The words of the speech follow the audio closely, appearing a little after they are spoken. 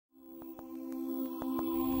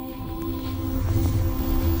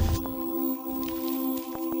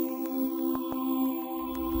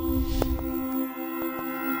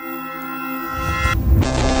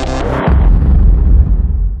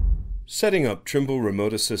Setting up Trimble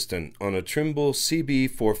Remote Assistant on a Trimble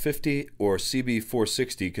CB450 or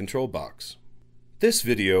CB460 control box. This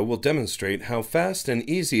video will demonstrate how fast and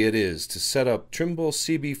easy it is to set up Trimble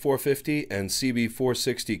CB450 and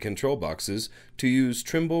CB460 control boxes to use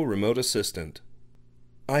Trimble Remote Assistant.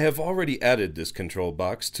 I have already added this control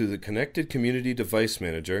box to the Connected Community Device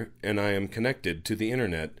Manager, and I am connected to the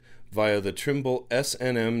Internet via the Trimble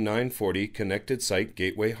SNM940 Connected Site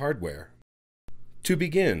Gateway hardware. To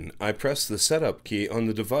begin, I press the Setup key on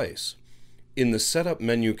the device. In the Setup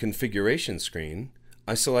menu configuration screen,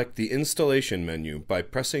 I select the Installation menu by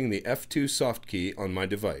pressing the F2 soft key on my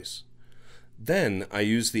device. Then I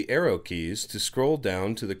use the arrow keys to scroll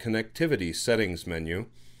down to the Connectivity Settings menu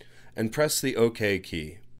and press the OK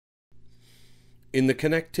key. In the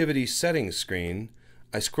Connectivity Settings screen,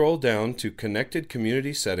 I scroll down to Connected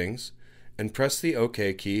Community Settings and press the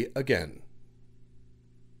OK key again.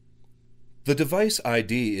 The device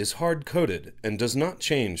ID is hard-coded and does not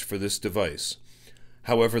change for this device.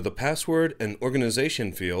 However, the password and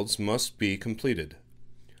organization fields must be completed.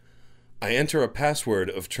 I enter a password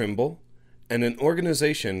of Trimble and an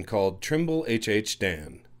organization called Trimble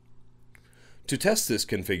HHDAN. To test this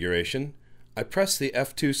configuration, I press the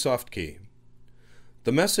F2 soft key.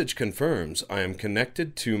 The message confirms I am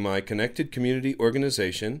connected to my Connected Community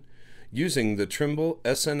Organization using the Trimble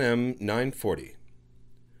SNM940.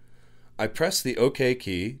 I press the OK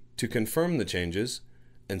key to confirm the changes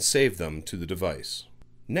and save them to the device.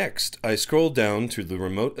 Next, I scroll down to the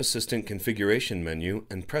Remote Assistant Configuration menu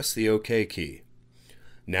and press the OK key.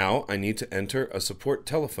 Now I need to enter a support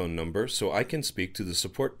telephone number so I can speak to the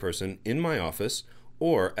support person in my office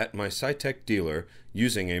or at my SciTech dealer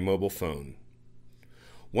using a mobile phone.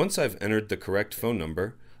 Once I've entered the correct phone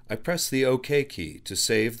number, I press the OK key to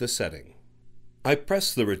save the setting. I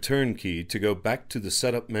press the Return key to go back to the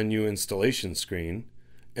Setup menu installation screen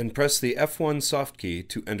and press the F1 soft key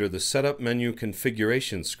to enter the Setup menu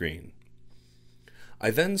configuration screen. I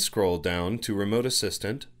then scroll down to Remote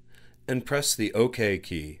Assistant and press the OK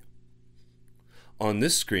key. On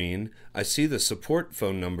this screen, I see the support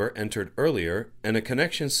phone number entered earlier and a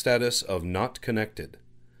connection status of Not Connected.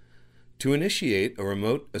 To initiate a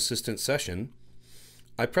Remote Assistant session,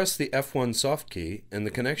 I press the F1 soft key and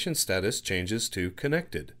the connection status changes to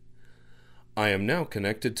Connected. I am now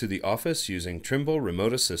connected to the office using Trimble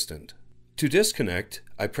Remote Assistant. To disconnect,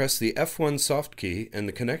 I press the F1 soft key and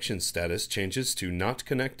the connection status changes to Not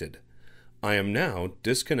Connected. I am now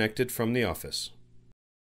disconnected from the office.